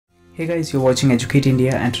Hey guys, you're watching Educate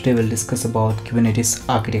India and today we'll discuss about Kubernetes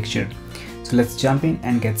architecture. So let's jump in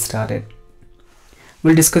and get started.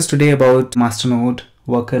 We'll discuss today about master node,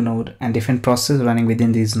 worker node and different processes running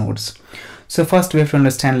within these nodes. So first we have to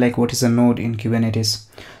understand what is a node in Kubernetes.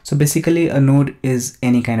 So basically a node is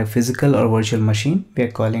any kind of physical or virtual machine we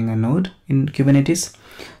are calling a node in Kubernetes.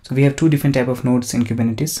 So we have two different type of nodes in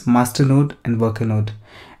Kubernetes, master node and worker node.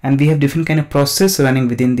 And we have different kind of process running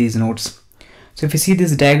within these nodes. So if you see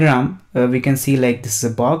this diagram, we can see this is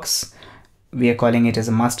a box. We are calling it as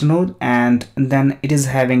a master node, and then it is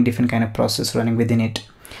having different kind of process running within it.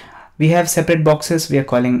 We have separate boxes we are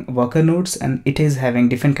calling worker nodes, and it is having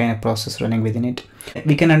different kind of process running within it.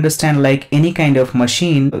 We can understand any kind of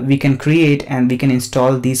machine we can create and we can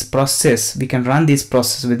install these process. We can run this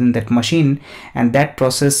process within that machine, and that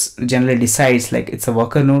process generally decides it's a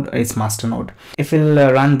worker node or it's master node. If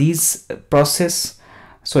we'll run these process,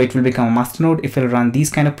 so it will become a master node. If we'll run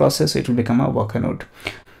these kind of process, it will become a worker node.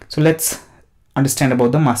 So let's understand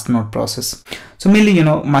about the master node process. So mainly,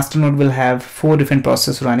 master node will have four different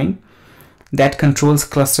processes running that controls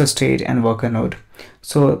cluster state and worker node.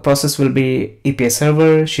 So process will be API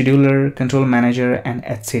server, scheduler, control manager, and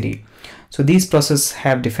etcd. So these processes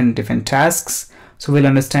have different tasks. So we'll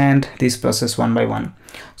understand this process one by one.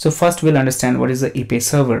 So first we'll understand what is the API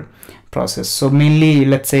server process. So mainly,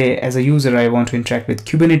 let's say as a user, I want to interact with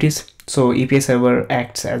Kubernetes. So API server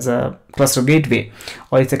acts as a cluster gateway,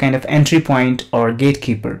 or it's a kind of entry point or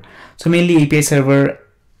gatekeeper. So mainly API server,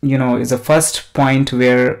 is the first point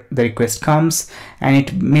where the request comes, and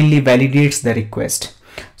it mainly validates the request.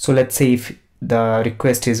 So let's say if the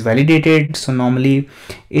request is validated, so normally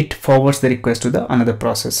it forwards the request to the another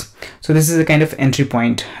process. So this is a kind of entry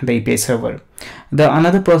point, the API server. The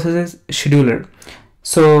another process is scheduler.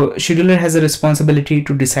 So scheduler has a responsibility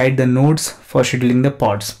to decide the nodes for scheduling the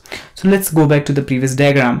pods. So let's go back to the previous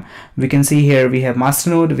diagram. We can see here we have master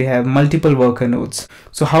node, we have multiple worker nodes.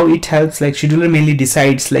 So how it helps, scheduler mainly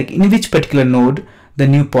decides in which particular node the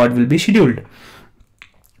new pod will be scheduled.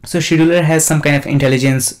 So scheduler has some kind of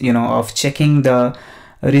intelligence, of checking the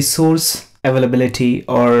resource availability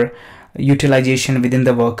or utilization within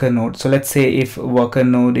the worker node. So let's say if worker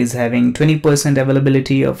node is having 20%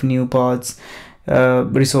 availability of new pods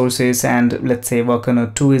resources, and let's say worker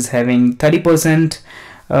node 2 is having 30%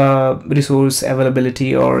 resource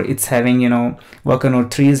availability, or it's having worker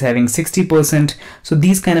node 3 is having 60%. So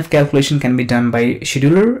these kind of calculation can be done by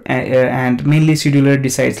scheduler, and mainly scheduler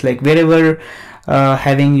decides wherever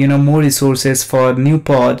having more resources for new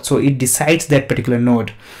pod, so it decides that particular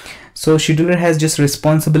node. So scheduler has just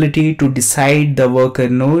responsibility to decide the worker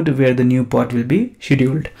node where the new pod will be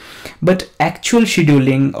scheduled, but actual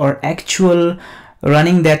scheduling or actual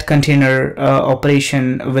running that container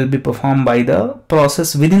operation will be performed by the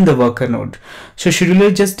process within the worker node. So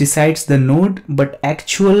scheduler just decides the node, but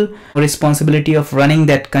actual responsibility of running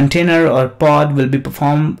that container or pod will be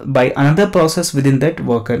performed by another process within that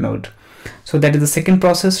worker node. So that is the second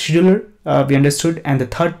process, scheduler, we understood. And the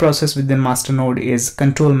third process within master node is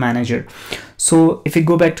control manager. So if we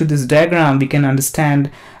go back to this diagram, we can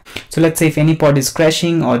understand. So let's say if any pod is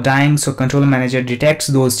crashing or dying, so control manager detects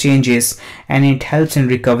those changes and it helps in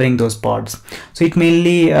recovering those pods. So it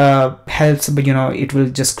mainly helps, but it will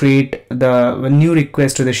just create the new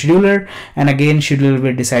request to the scheduler, and again scheduler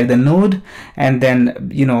will decide the node, and then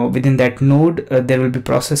within that node there will be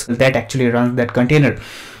process that actually runs that container.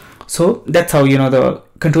 So that's how the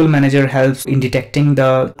control manager helps in detecting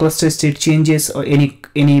the cluster state changes, or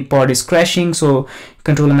any pod is crashing. So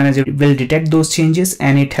control manager will detect those changes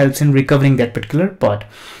and it helps in recovering that particular pod.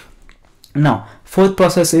 Now fourth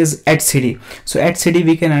process is etcd. So etcd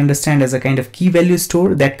we can understand as a kind of key value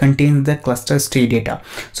store that contains the cluster state data.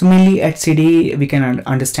 So mainly etcd, we can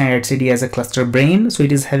understand etcd as a cluster brain. So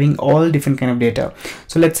it is having all different kind of data.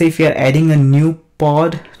 So let's say if we are adding a new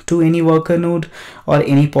pod to any worker node, or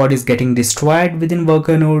any pod is getting destroyed within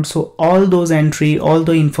worker node, so all those entry, all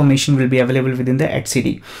the information will be available within the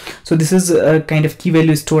etcd. So this is a kind of key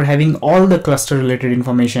value store having all the cluster related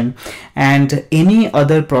information, and any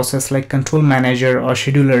other process like control manager or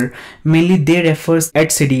scheduler, mainly they refers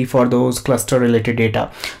etcd for those cluster related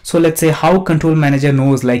data. So let's say how control manager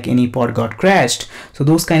knows any pod got crashed. So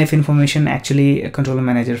those kind of information actually control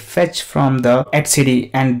manager fetch from the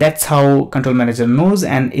etcd, and that's how control manager knows,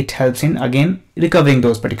 and it helps in again recovering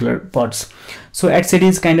those particular pods. So etcd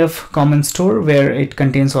is kind of common store where it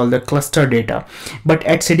contains all the cluster data, but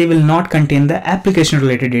etcd will not contain the application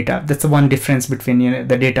related data. That's the one difference between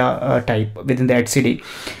the data type within the etcd.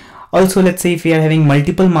 Also, let's say if we are having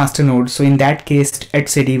multiple master nodes, so in that case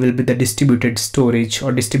etcd will be the distributed storage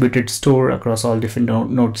or distributed store across all different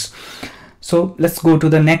nodes. So let's go to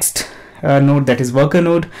the next node, that is worker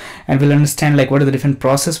node, and we'll understand like what are the different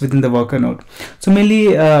process within the worker node. So mainly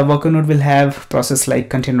worker node will have process like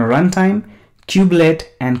container runtime, Cubelet,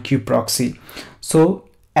 and Proxy. So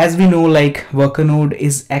as we know, like worker node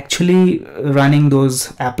is actually running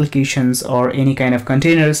those applications or any kind of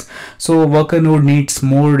containers. So worker node needs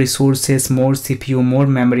more resources, more CPU, more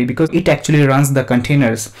memory, because it actually runs the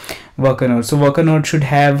containers worker node. So worker node should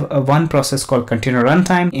have one process called container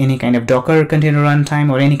runtime, any kind of Docker container runtime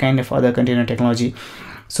or any kind of other container technology.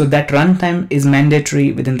 So that runtime is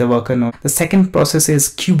mandatory within the worker node. The second process is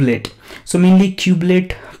Cubelet. So mainly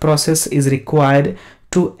Cubelet process is required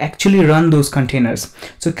to actually run those containers.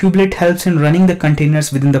 So Cubelet helps in running the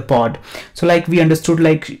containers within the pod. So like we understood,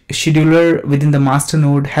 like scheduler within the master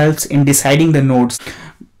node helps in deciding the nodes,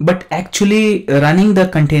 but actually running the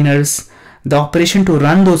containers, the operation to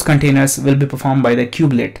run those containers will be performed by the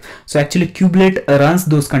Cubelet. So actually Cubelet runs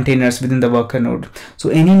those containers within the worker node. So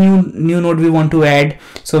any new node we want to add,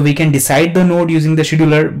 so we can decide the node using the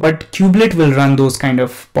scheduler, but Cubelet will run those kind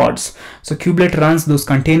of pods. So Cubelet runs those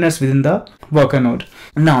containers within the worker node.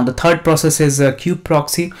 Now the third process is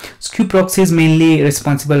Proxy. So Proxy is mainly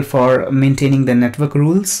responsible for maintaining the network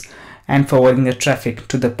rules and forwarding the traffic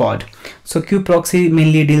to the pod. So Proxy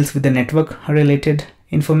mainly deals with the network related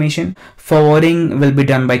information. Forwarding will be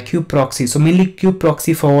done by Proxy. So mainly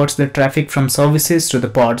Proxy forwards the traffic from services to the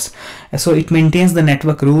pods. So it maintains the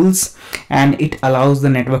network rules and it allows the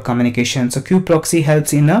network communication. So Proxy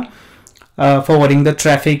helps in forwarding the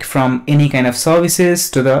traffic from any kind of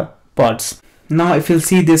services to the pods. Now if you'll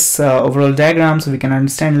see this overall diagram, so we can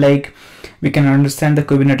understand the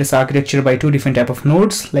Kubernetes architecture by two different type of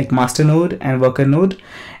nodes, like master node and worker node,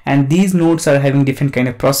 and these nodes are having different kind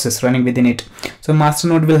of process running within it. So master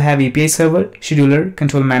node will have API server, scheduler,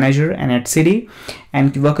 control manager, and etcd,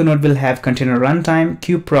 and worker node will have container runtime,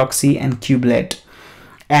 Proxy, and Cubelet.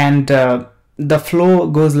 And the flow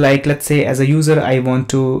goes like, let's say as a user I want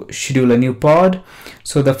to schedule a new pod.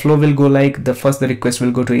 So the flow will go like, the request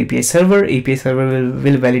will go to API server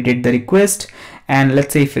will validate the request, and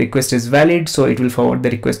let's say if request is valid, so it will forward the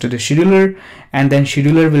request to the scheduler, and then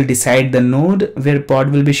scheduler will decide the node where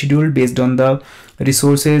pod will be scheduled based on the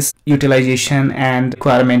resources utilization and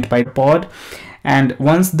requirement by pod. And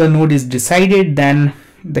once the node is decided, then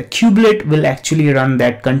the Cubelet will actually run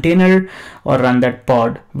that container or run that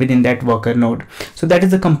pod within that worker node. So that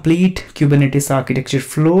is the complete Kubernetes architecture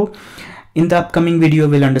flow. In the upcoming video,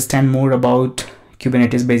 we'll understand more about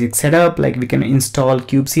Kubernetes basic setup, like we can install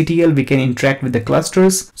kubectl, we can interact with the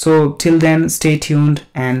clusters. So till then, stay tuned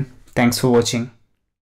and thanks for watching.